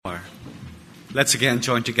Let's again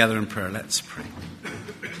join together in prayer. Let's pray.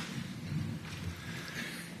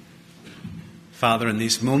 Father, in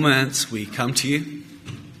these moments we come to you.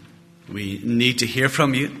 We need to hear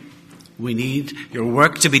from you. We need your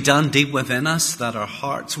work to be done deep within us, that our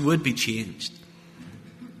hearts would be changed,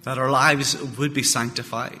 that our lives would be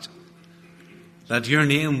sanctified, that your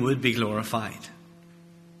name would be glorified.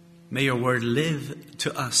 May your word live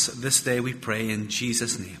to us this day, we pray in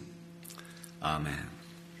Jesus' name. Amen.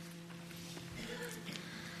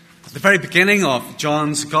 At the very beginning of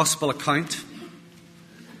John's Gospel account,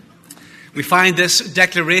 we find this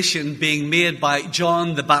declaration being made by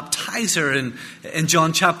John the Baptizer in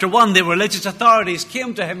John chapter 1. The religious authorities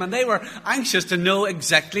came to him and they were anxious to know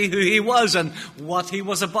exactly who he was and what he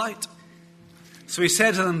was about. So he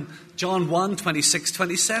said to them, John 1, 26,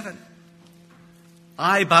 27,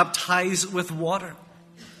 I baptize with water,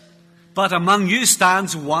 but among you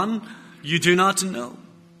stands one you do not know,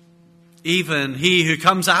 even he who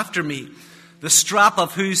comes after me, the strap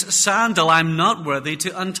of whose sandal I'm not worthy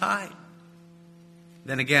to untie.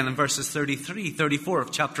 Then again in verses 33, 34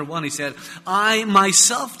 of chapter 1, he said, I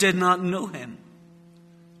myself did not know him,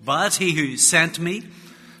 but he who sent me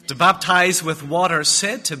to baptize with water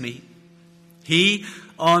said to me, he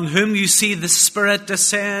on whom you see the Spirit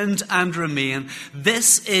descend and remain,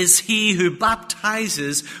 this is he who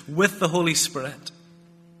baptizes with the Holy Spirit.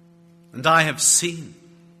 And I have seen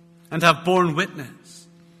and have borne witness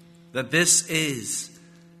that this is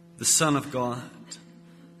the Son of God.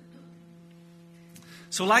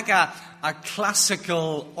 So like a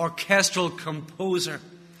classical orchestral composer,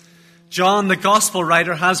 John, the Gospel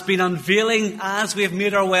writer, has been unveiling, as we have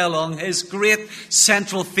made our way along, his great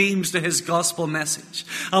central themes to his Gospel message.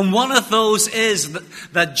 And one of those is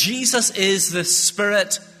that Jesus is the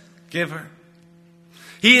Spirit giver.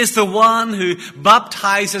 He is the one who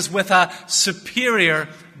baptizes with a superior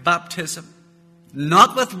baptism.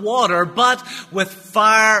 Not with water, but with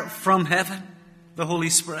fire from heaven, the Holy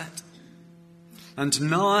Spirit.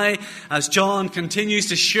 And now, as John continues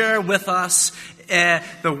to share with us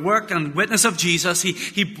the work and witness of Jesus,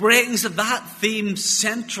 he brings that theme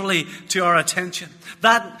centrally to our attention.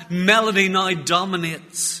 That melody now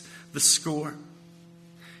dominates the score.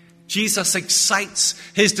 Jesus excites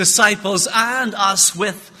his disciples and us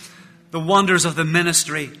with the wonders of the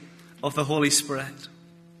ministry of the Holy Spirit.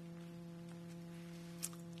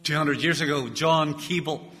 200 years ago, John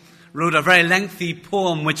Keble wrote a very lengthy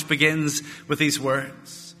poem which begins with these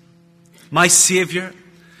words. My Saviour,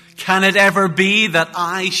 can it ever be that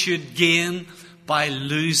I should gain by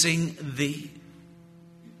losing thee?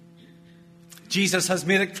 Jesus has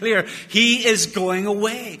made it clear he is going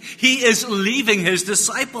away. He is leaving his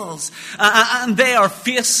disciples. And they are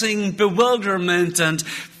facing bewilderment and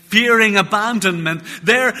fearing abandonment.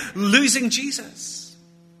 They're losing Jesus.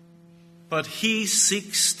 But he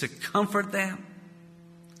seeks to comfort them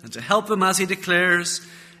and to help them, as he declares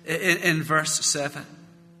in verse 7.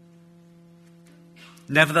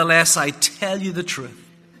 Nevertheless, I tell you the truth.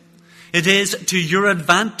 It is to your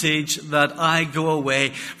advantage that I go away.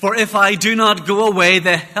 For if I do not go away,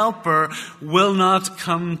 the Helper will not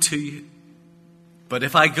come to you. But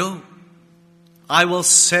if I go, I will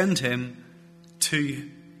send him to you.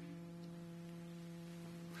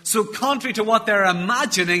 So contrary to what they're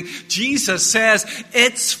imagining, Jesus says,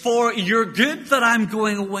 it's for your good that I'm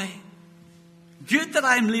going away. Good that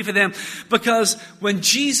I'm leaving them. Because when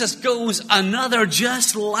Jesus goes, another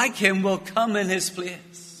just like him will come in his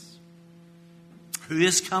place. Who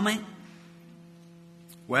is coming?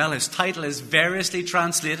 Well, his title is variously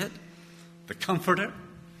translated. The Comforter,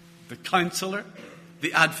 the Counselor,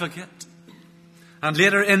 the Advocate. And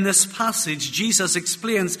later in this passage, Jesus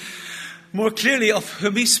explains more clearly of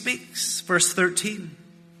whom he speaks. Verse 13.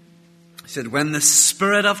 He said, when the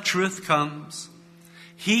Spirit of truth comes,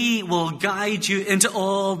 he will guide you into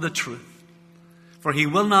all the truth. For he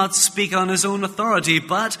will not speak on his own authority,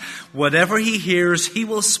 but whatever he hears, he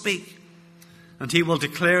will speak. And he will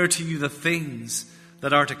declare to you the things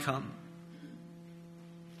that are to come.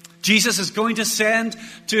 Jesus is going to send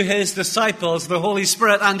to his disciples the Holy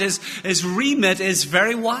Spirit, and his remit is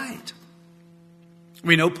very wide.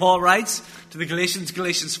 We know Paul writes to the Galatians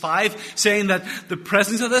 5, saying that the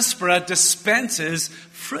presence of the Spirit dispenses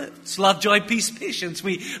fruits. Love, joy, peace, patience.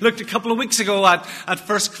 We looked a couple of weeks ago at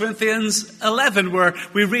 1 Corinthians 11, where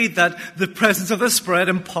we read that the presence of the Spirit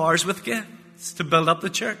empowers with gifts to build up the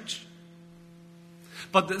church.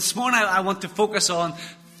 But this morning I want to focus on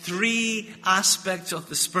three aspects of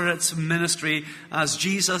the Spirit's ministry as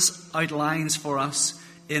Jesus outlines for us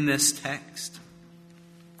in this text.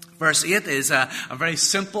 Verse 8 is a very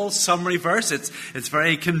simple summary verse. It's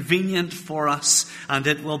very convenient for us, and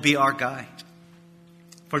it will be our guide.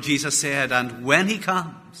 For Jesus said, and when he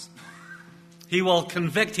comes, he will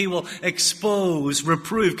convict, he will expose,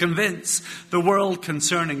 reprove, convince the world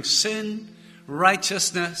concerning sin,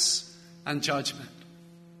 righteousness, and judgment.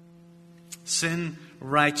 Sin,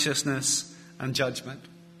 righteousness, and judgment.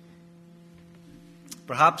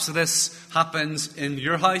 Perhaps this happens in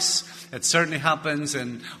your house. It certainly happens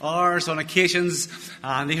in ours on occasions.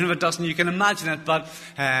 And even if it doesn't, you can imagine it. But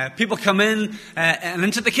people come in and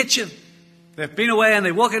into the kitchen. They've been away and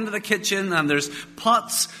they walk into the kitchen and there's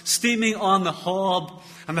pots steaming on the hob.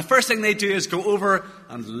 And the first thing they do is go over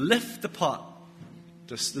and lift the pot,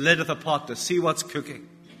 the lid of the pot, to see what's cooking.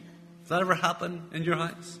 Does that ever happen in your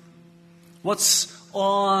house? What's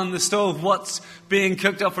on the stove? What's being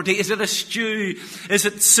cooked up for tea? Is it a stew? Is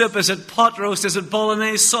it soup? Is it pot roast? Is it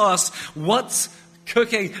bolognese sauce? What's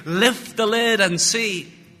cooking? Lift the lid and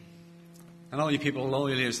see. And all you people,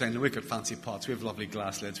 all you are saying, we've got fancy pots, we have lovely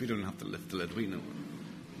glass lids, we don't have to lift the lid, we know.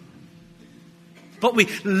 But we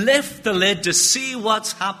lift the lid to see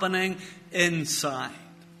what's happening inside.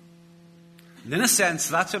 And in a sense,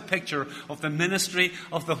 that's a picture of the ministry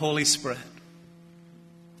of the Holy Spirit.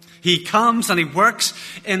 He comes and he works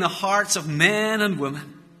in the hearts of men and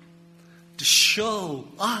women to show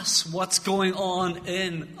us what's going on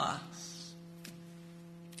in us.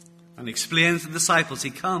 And he explains to the disciples, he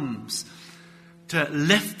comes to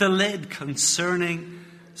lift the lid concerning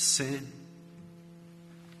sin.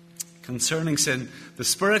 Concerning sin, the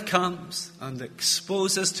Spirit comes and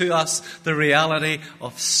exposes to us the reality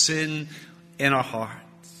of sin in our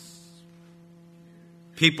hearts.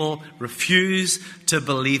 People refuse to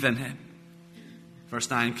believe in him. Verse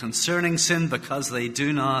 9, concerning sin, because they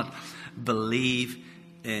do not believe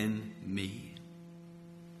in me.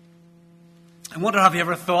 I wonder, have you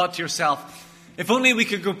ever thought to yourself, if only we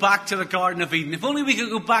could go back to the Garden of Eden. If only we could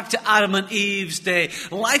go back to Adam and Eve's day.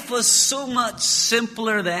 Life was so much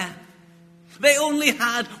simpler then. They only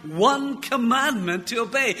had one commandment to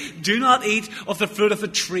obey. Do not eat of the fruit of the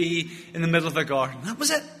tree in the middle of the garden. That was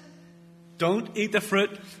it. Don't eat the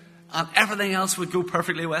fruit, and everything else would go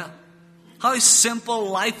perfectly well. How simple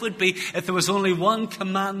life would be if there was only one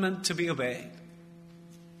commandment to be obeyed.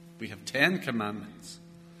 We have 10 commandments.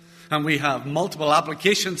 And we have multiple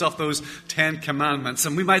applications of those 10 commandments.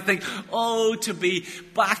 And we might think, oh, to be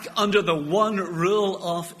back under the one rule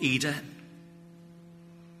of Eden.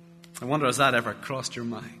 I wonder, has that ever crossed your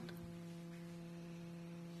mind?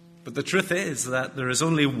 But the truth is that there is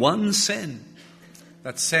only one sin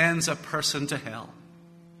that sends a person to hell.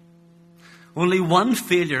 Only one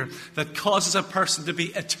failure that causes a person to be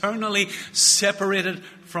eternally separated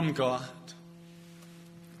from God.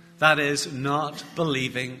 That is not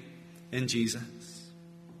believing in Jesus.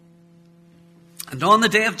 And on the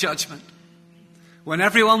day of judgment, when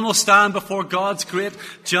everyone will stand before God's great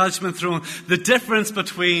judgment throne, the difference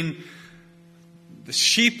between the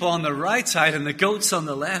sheep on the right side and the goats on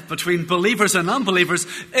the left, between believers and unbelievers,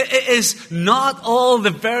 is not all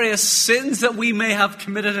the various sins that we may have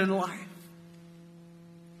committed in life,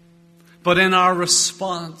 but in our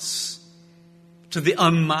response to the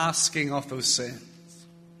unmasking of those sins,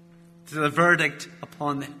 to the verdict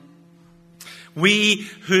upon them. We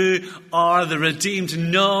who are the redeemed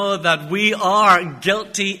know that we are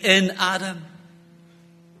guilty in Adam,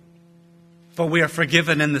 but we are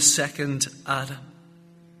forgiven in the second Adam.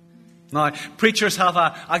 Now, preachers have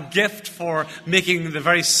a gift for making the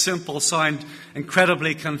very simple sound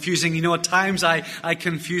incredibly confusing. You know, at times I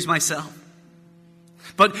confuse myself.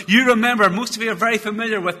 But you remember, most of you are very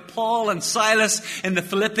familiar with Paul and Silas in the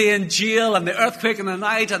Philippian jail, and the earthquake in the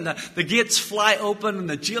night, and the gates fly open and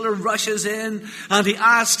the jailer rushes in and he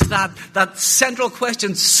asks that central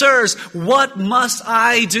question, "Sirs, what must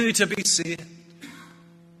I do to be saved?"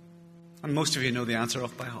 And most of you know the answer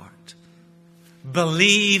off by heart.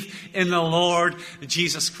 Believe in the Lord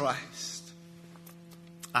Jesus Christ.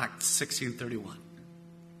 Acts 16:31.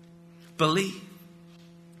 Believe.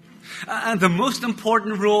 And the most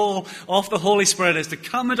important role of the Holy Spirit is to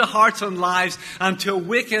come into hearts and lives and to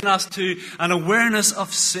awaken us to an awareness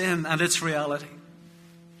of sin and its reality.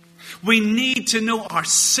 We need to know our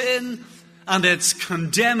sin and its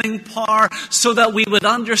condemning power so that we would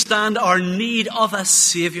understand our need of a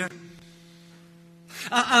Savior.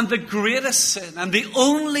 And the greatest sin, and the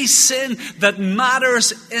only sin that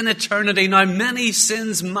matters in eternity. Now, many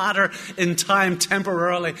sins matter in time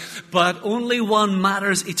temporarily, but only one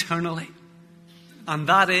matters eternally. And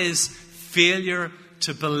that is failure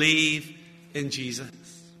to believe in Jesus.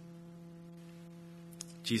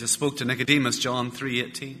 Jesus spoke to Nicodemus, John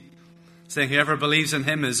 3:18, saying, "Whoever believes in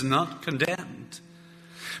him is not condemned,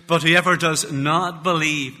 but whoever does not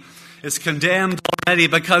believe is condemned already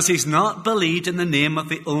because he's not believed in the name of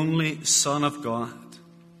the only Son of God.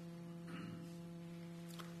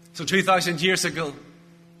 So 2,000 years ago,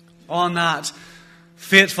 on that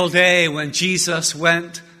fateful day when Jesus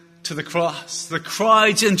went to the cross, the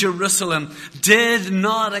crowds in Jerusalem did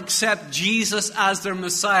not accept Jesus as their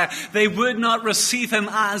Messiah. They would not receive him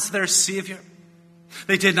as their Savior.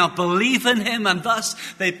 They did not believe in him, and thus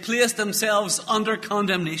they placed themselves under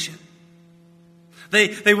condemnation.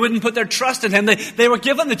 They wouldn't put their trust in him. They were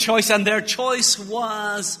given the choice, and their choice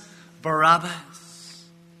was Barabbas,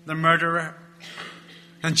 the murderer.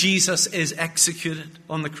 And Jesus is executed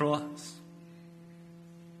on the cross.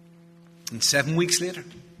 And 7 weeks later,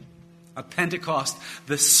 at Pentecost,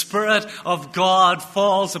 the Spirit of God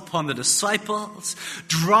falls upon the disciples,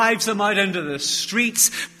 drives them out into the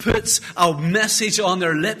streets, puts a message on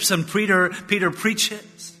their lips, and Peter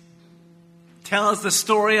preaches, tells the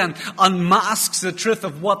story and unmasks the truth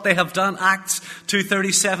of what they have done. Acts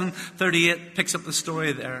 2:37-38 picks up the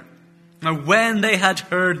story there. Now when they had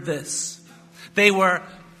heard this, they were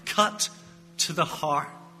cut to the heart.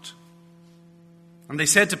 And they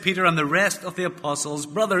said to Peter and the rest of the apostles,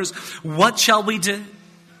 "Brothers, what shall we do?"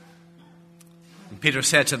 And Peter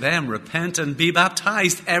said to them, "Repent and be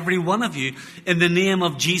baptized, every one of you, in the name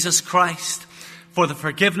of Jesus Christ, for the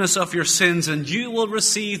forgiveness of your sins, and you will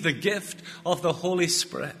receive the gift of the Holy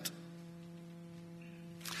Spirit."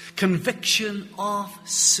 Conviction of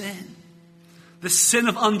sin. The sin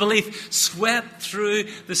of unbelief swept through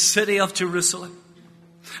the city of Jerusalem.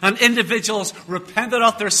 And individuals repented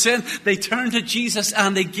of their sin. They turned to Jesus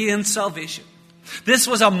and they gained salvation. This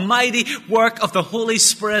was a mighty work of the Holy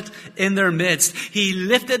Spirit in their midst. He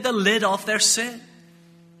lifted the lid off their sin.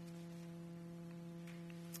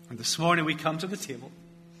 And this morning we come to the table.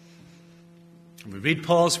 And we read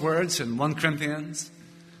Paul's words in 1 Corinthians.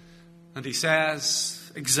 And he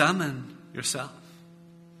says, examine yourself.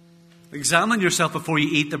 Examine yourself before you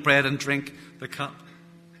eat the bread and drink the cup.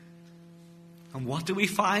 And what do we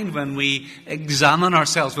find when we examine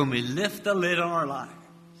ourselves, when we lift the lid on our lives?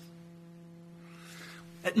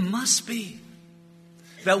 It must be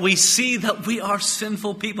that we see that we are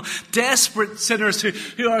sinful people, desperate sinners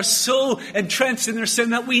who are so entrenched in their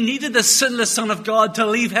sin that we needed the sinless Son of God to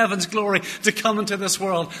leave heaven's glory, to come into this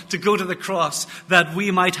world, to go to the cross, that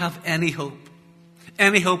we might have any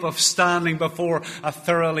hope of standing before a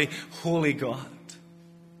thoroughly holy God.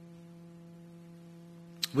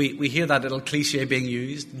 We hear that little cliche being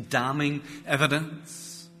used, damning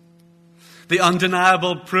evidence. The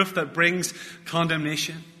undeniable proof that brings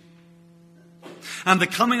condemnation. And the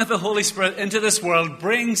coming of the Holy Spirit into this world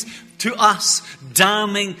brings to us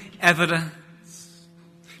damning evidence.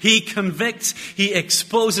 He convicts, he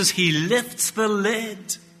exposes, he lifts the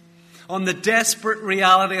lid on the desperate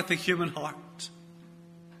reality of the human heart.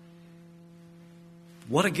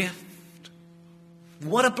 What a gift.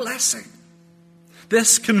 What a blessing.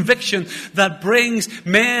 This conviction that brings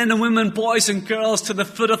men and women, boys and girls to the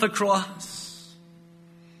foot of the cross.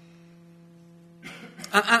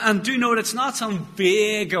 And do note, it's not some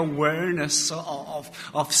vague awareness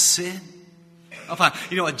of sin, of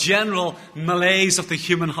a general malaise of the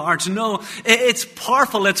human heart. No, it's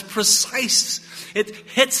powerful, it's precise. It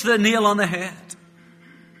hits the nail on the head.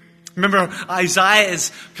 Remember, Isaiah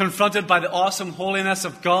is confronted by the awesome holiness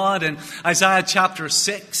of God in Isaiah chapter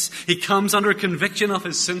 6. He comes under conviction of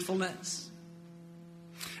his sinfulness.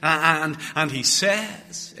 And he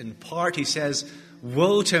says, in part, he says,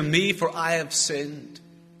 "Woe to me, for I have sinned."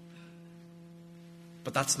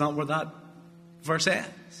 But that's not where that verse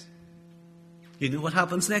ends. You know what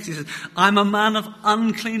happens next? He says, "I'm a man of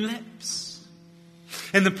unclean lips."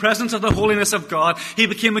 In the presence of the holiness of God, he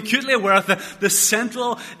became acutely aware of the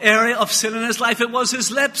central area of sin in his life. It was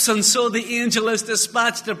his lips. And so the angel is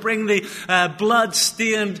dispatched to bring the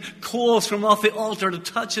blood-stained coals from off the altar to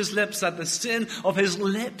touch his lips, that the sin of his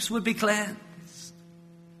lips would be cleansed.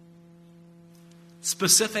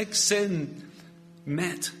 Specific sin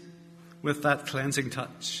met with that cleansing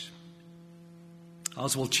touch.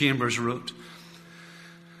 Oswald Chambers wrote,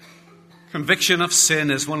 "Conviction of sin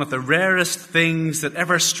is one of the rarest things that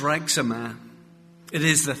ever strikes a man. It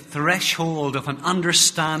is the threshold of an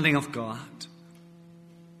understanding of God."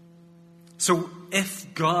 So if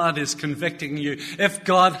God is convicting you, if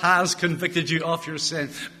God has convicted you of your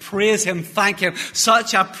sin, praise him, thank him.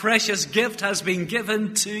 Such a precious gift has been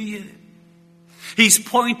given to you. He's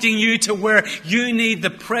pointing you to where you need the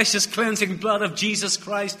precious cleansing blood of Jesus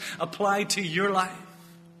Christ applied to your life.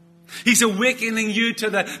 He's awakening you to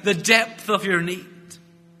the depth of your need.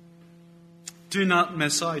 Do not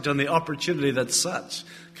miss out on the opportunity that such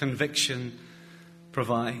conviction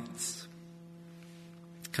provides.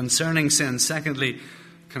 Concerning sin. Secondly,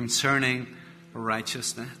 concerning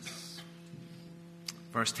righteousness.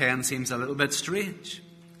 Verse 10 seems a little bit strange.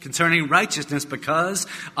 Concerning righteousness, because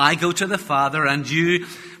I go to the Father and you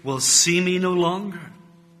will see me no longer.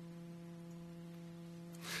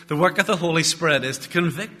 The work of the Holy Spirit is to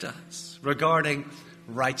convict us regarding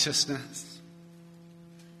righteousness.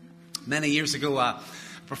 Many years ago, a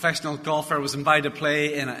professional golfer was invited to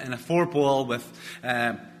play in a four-ball with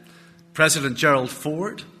President Gerald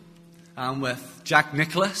Ford and with Jack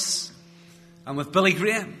Nicklaus and with Billy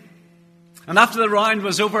Graham. And after the round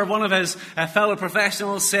was over, one of his fellow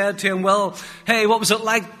professionals said to him, well, hey, what was it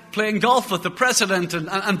like playing golf with the President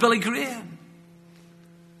and Billy Graham?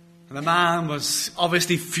 And the man was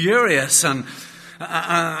obviously furious, and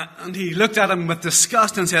he looked at him with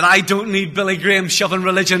disgust and said, I don't need Billy Graham shoving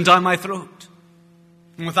religion down my throat.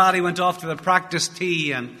 And with that, he went off to the practice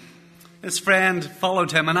tee, and his friend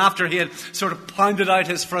followed him. And after he had sort of pounded out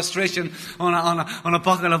his frustration on a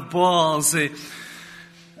bucket of balls, the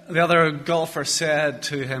other golfer said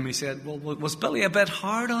to him, he said, well, was Billy a bit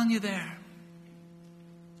hard on you there?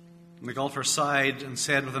 And the golfer sighed and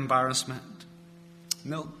said with embarrassment,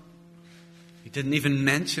 no, he didn't even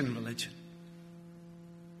mention religion.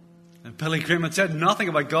 And Billy Graham had said nothing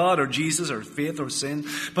about God or Jesus or faith or sin,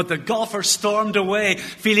 but the golfer stormed away,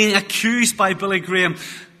 feeling accused by Billy Graham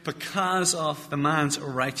because of the man's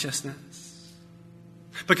righteousness.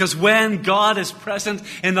 Because when God is present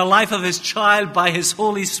in the life of his child by his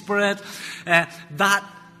Holy Spirit, that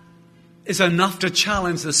is enough to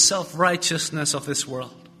challenge the self-righteousness of this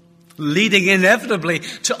world, leading inevitably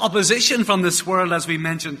to opposition from this world, as we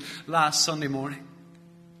mentioned last Sunday morning.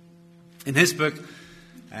 In his book,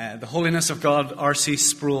 The Holiness of God, R.C.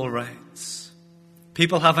 Sproul writes,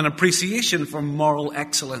 people have an appreciation for moral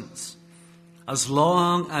excellence as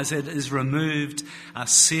long as it is removed a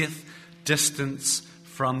safe distance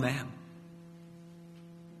from them.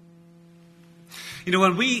 You know,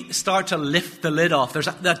 when we start to lift the lid off, there's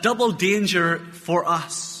that double danger for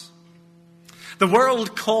us. The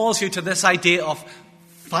world calls you to this idea of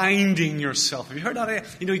finding yourself. Have you heard that?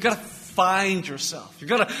 You know, you've got to find yourself. You've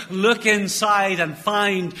got to look inside and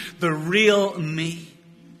find the real me.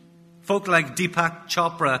 Folk like Deepak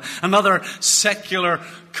Chopra and other secular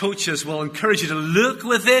coaches will encourage you to look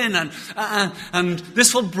within, and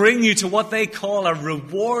this will bring you to what they call a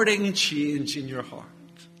rewarding change in your heart.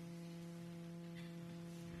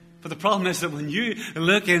 But the problem is that when you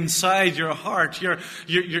look inside your heart,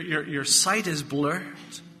 your sight is blurred,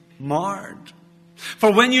 marred.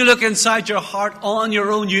 For when you look inside your heart on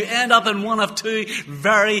your own, you end up in one of two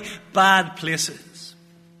very bad places.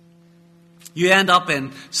 You end up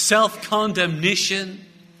in self-condemnation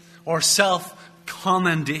or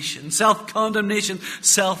self-commendation. Self-condemnation,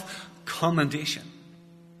 self-commendation.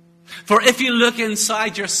 For if you look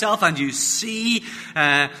inside yourself and you see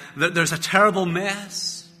that there's a terrible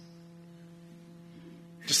mess,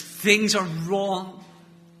 just things are wrong,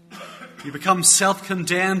 you become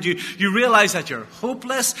self-condemned, you realize that you're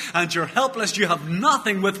hopeless and you're helpless, you have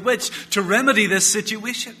nothing with which to remedy this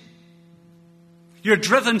situation. You're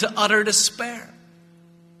driven to utter despair.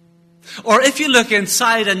 Or if you look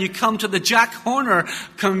inside and you come to the Jack Horner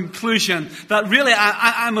conclusion that really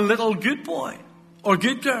I'm a little good boy or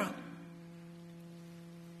good girl,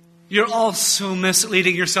 you're also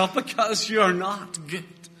misleading yourself because you're not good.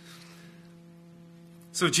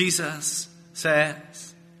 So Jesus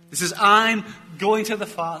says, I'm going to the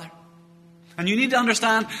Father. And you need to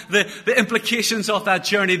understand the implications of that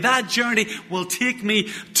journey. That journey will take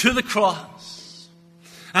me to the cross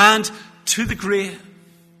and to the grave.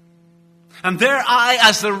 And there I,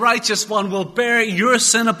 as the righteous one, will bear your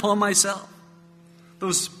sin upon myself.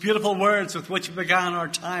 Those beautiful words with which we began our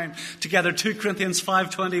time together, 2 Corinthians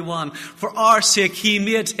 5:21. For our sake he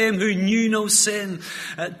made him who knew no sin.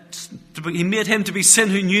 He made him to be sin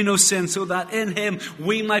who knew no sin, so that in him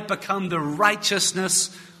we might become the righteousness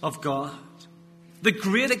of God. The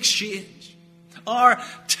great exchange. Our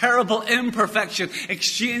terrible imperfection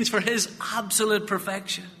exchanged for his absolute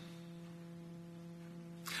perfection.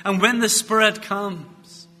 And when the Spirit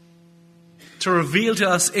comes to reveal to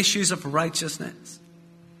us issues of righteousness,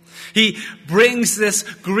 he brings this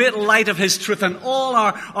great light of his truth, and all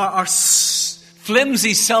our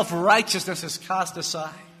flimsy self-righteousness is cast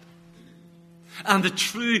aside. And the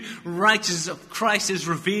true righteousness of Christ is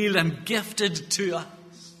revealed and gifted to us.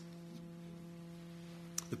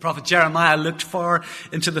 The prophet Jeremiah looked far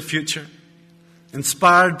into the future.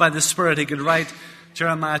 Inspired by the Spirit, he could write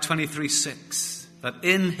Jeremiah 23:6, that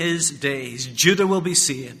in his days Judah will be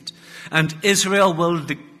saved and Israel will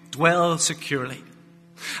dwell securely.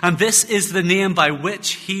 And this is the name by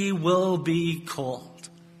which he will be called,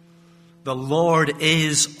 The Lord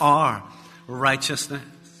is our righteousness.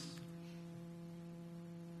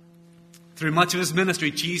 Through much of his ministry,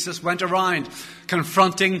 Jesus went around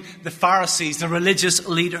confronting the Pharisees, the religious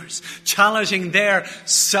leaders, challenging their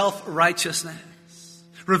self-righteousness,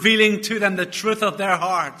 revealing to them the truth of their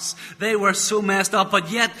hearts. They were so messed up, but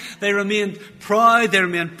yet they remained proud, they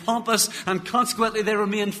remained pompous, and consequently they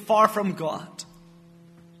remained far from God.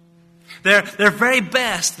 Their very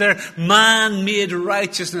best, their man-made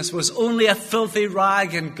righteousness was only a filthy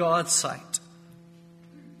rag in God's sight.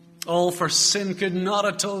 All for sin could not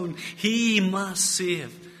atone. He must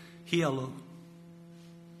save. He alone.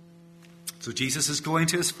 So Jesus is going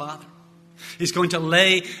to his Father. He's going to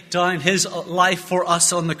lay down his life for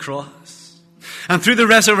us on the cross. And through the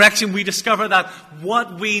resurrection, we discover that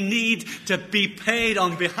what we need to be paid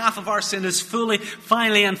on behalf of our sin is fully,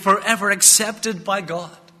 finally, and forever accepted by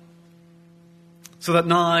God. So that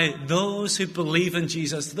now those who believe in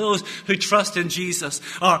Jesus, those who trust in Jesus,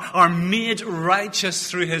 are made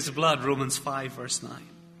righteous through his blood, Romans 5 verse 9.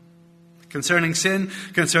 Concerning sin,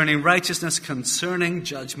 concerning righteousness, concerning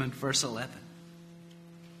judgment, verse 11.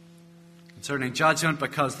 Concerning judgment,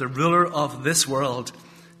 because the ruler of this world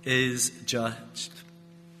is judged.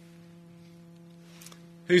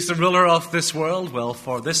 Who's the ruler of this world? Well,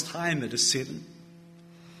 for this time it is Satan.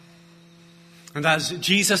 And as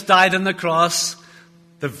Jesus died on the cross,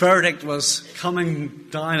 the verdict was coming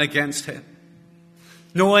down against him.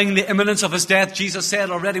 Knowing the imminence of his death, Jesus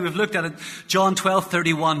said already, we've looked at it, John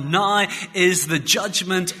 12:31, now is the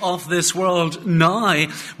judgment of this world. Now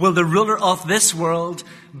will the ruler of this world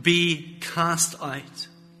be cast out.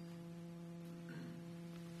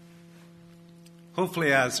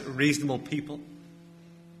 Hopefully, as reasonable people,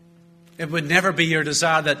 it would never be your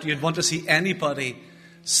desire that you'd want to see anybody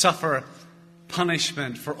suffer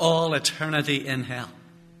punishment for all eternity in hell.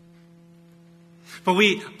 But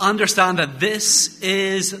we understand that this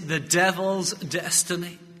is the devil's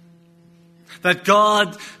destiny. That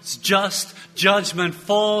God's just judgment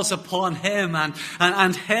falls upon him,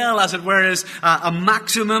 and hell, as it were, is a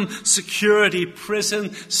maximum security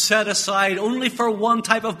prison set aside only for one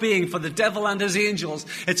type of being, for the devil and his angels.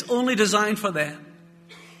 It's only designed for them.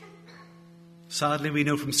 Sadly, we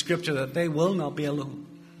know from Scripture that they will not be alone.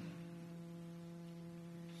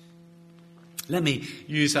 Let me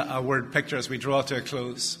use a word picture as we draw to a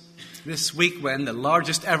close. This week, when the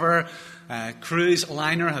largest ever cruise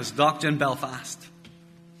liner has docked in Belfast.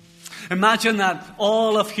 Imagine that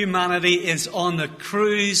all of humanity is on the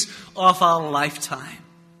cruise of a lifetime.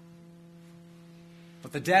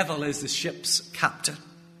 But the devil is the ship's captain.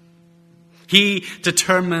 He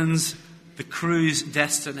determines the cruise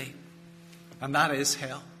destiny, and that is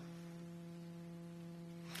hell.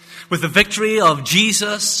 With the victory of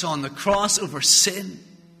Jesus on the cross over sin,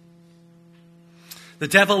 the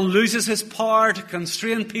devil loses his power to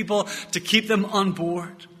constrain people, to keep them on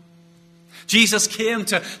board. Jesus came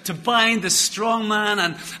to bind the strong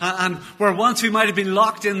man, and where once we might have been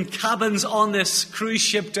locked in cabins on this cruise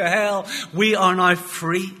ship to hell, we are now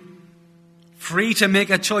free. Free to make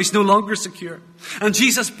a choice, no longer secure. And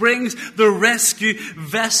Jesus brings the rescue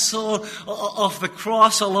vessel of the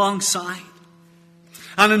cross alongside.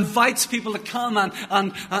 And invites people to come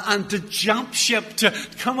and to jump ship, to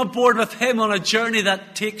come aboard with him on a journey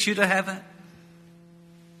that takes you to heaven.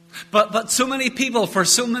 But so many people, for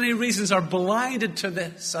so many reasons, are blinded to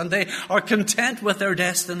this, and they are content with their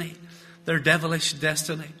destiny, their devilish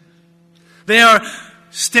destiny. They are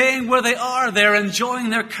staying where they are. They're enjoying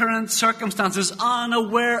their current circumstances,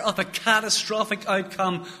 unaware of the catastrophic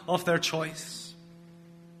outcome of their choice.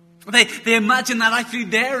 They imagine that actually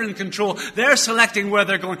they're in control. They're selecting where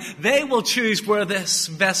they're going. They will choose where this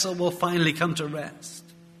vessel will finally come to rest,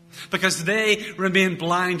 because they remain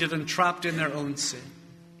blinded and trapped in their own sin.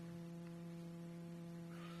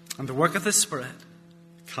 And the work of the Spirit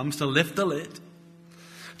comes to lift the lid,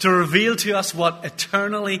 to reveal to us what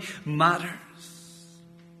eternally matters.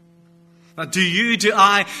 Now, do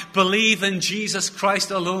I believe in Jesus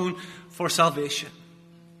Christ alone for salvation?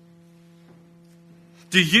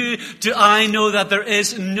 Do I know that there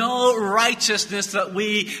is no righteousness that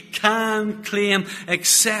we can claim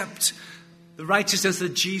except the righteousness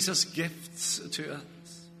that Jesus gifts to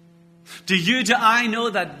us? Do I know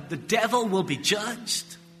that the devil will be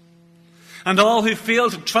judged? And all who fail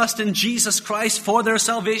to trust in Jesus Christ for their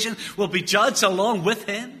salvation will be judged along with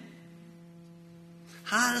him?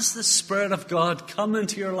 Has the Spirit of God come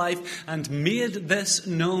into your life and made this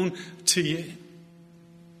known to you?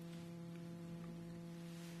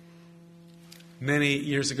 Many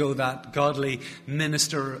years ago, that godly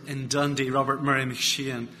minister in Dundee, Robert Murray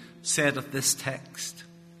McShane, said of this text,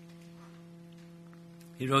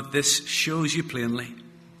 He wrote, "This shows you plainly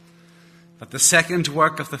that the second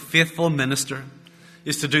work of the faithful minister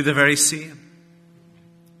is to do the very same,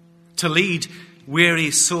 to lead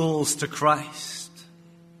weary souls to Christ,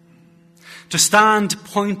 to stand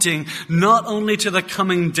pointing not only to the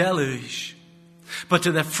coming deluge, but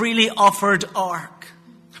to the freely offered ark,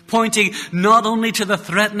 pointing not only to the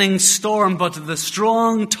threatening storm, but to the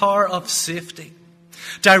strong tower of safety,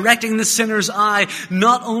 directing the sinner's eye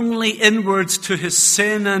not only inwards to his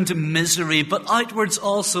sin and misery, but outwards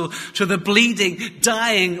also to the bleeding,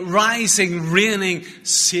 dying, rising, reigning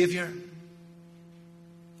Savior."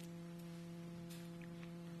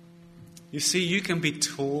 You see, you can be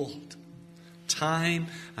told time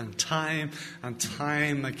and time and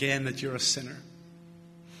time again that you're a sinner.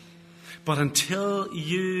 But until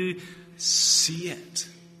you see it,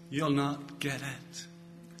 you'll not get it.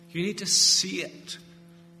 You need to see it.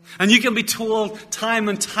 And you can be told time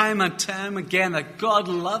and time and time again that God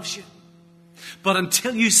loves you. But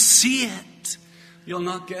until you see it, you'll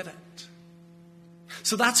not get it.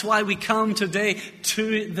 So that's why we come today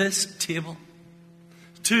to this table,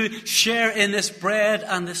 to share in this bread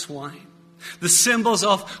and this wine, the symbols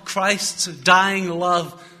of Christ's dying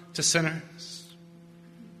love to sinners.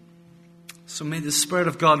 So may the Spirit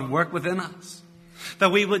of God work within us,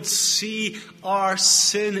 that we would see our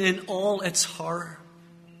sin in all its horror,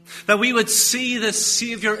 that we would see the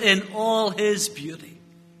Savior in all his beauty,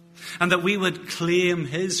 and that we would claim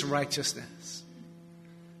his righteousness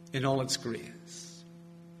in all its grace.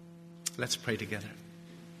 Let's pray together.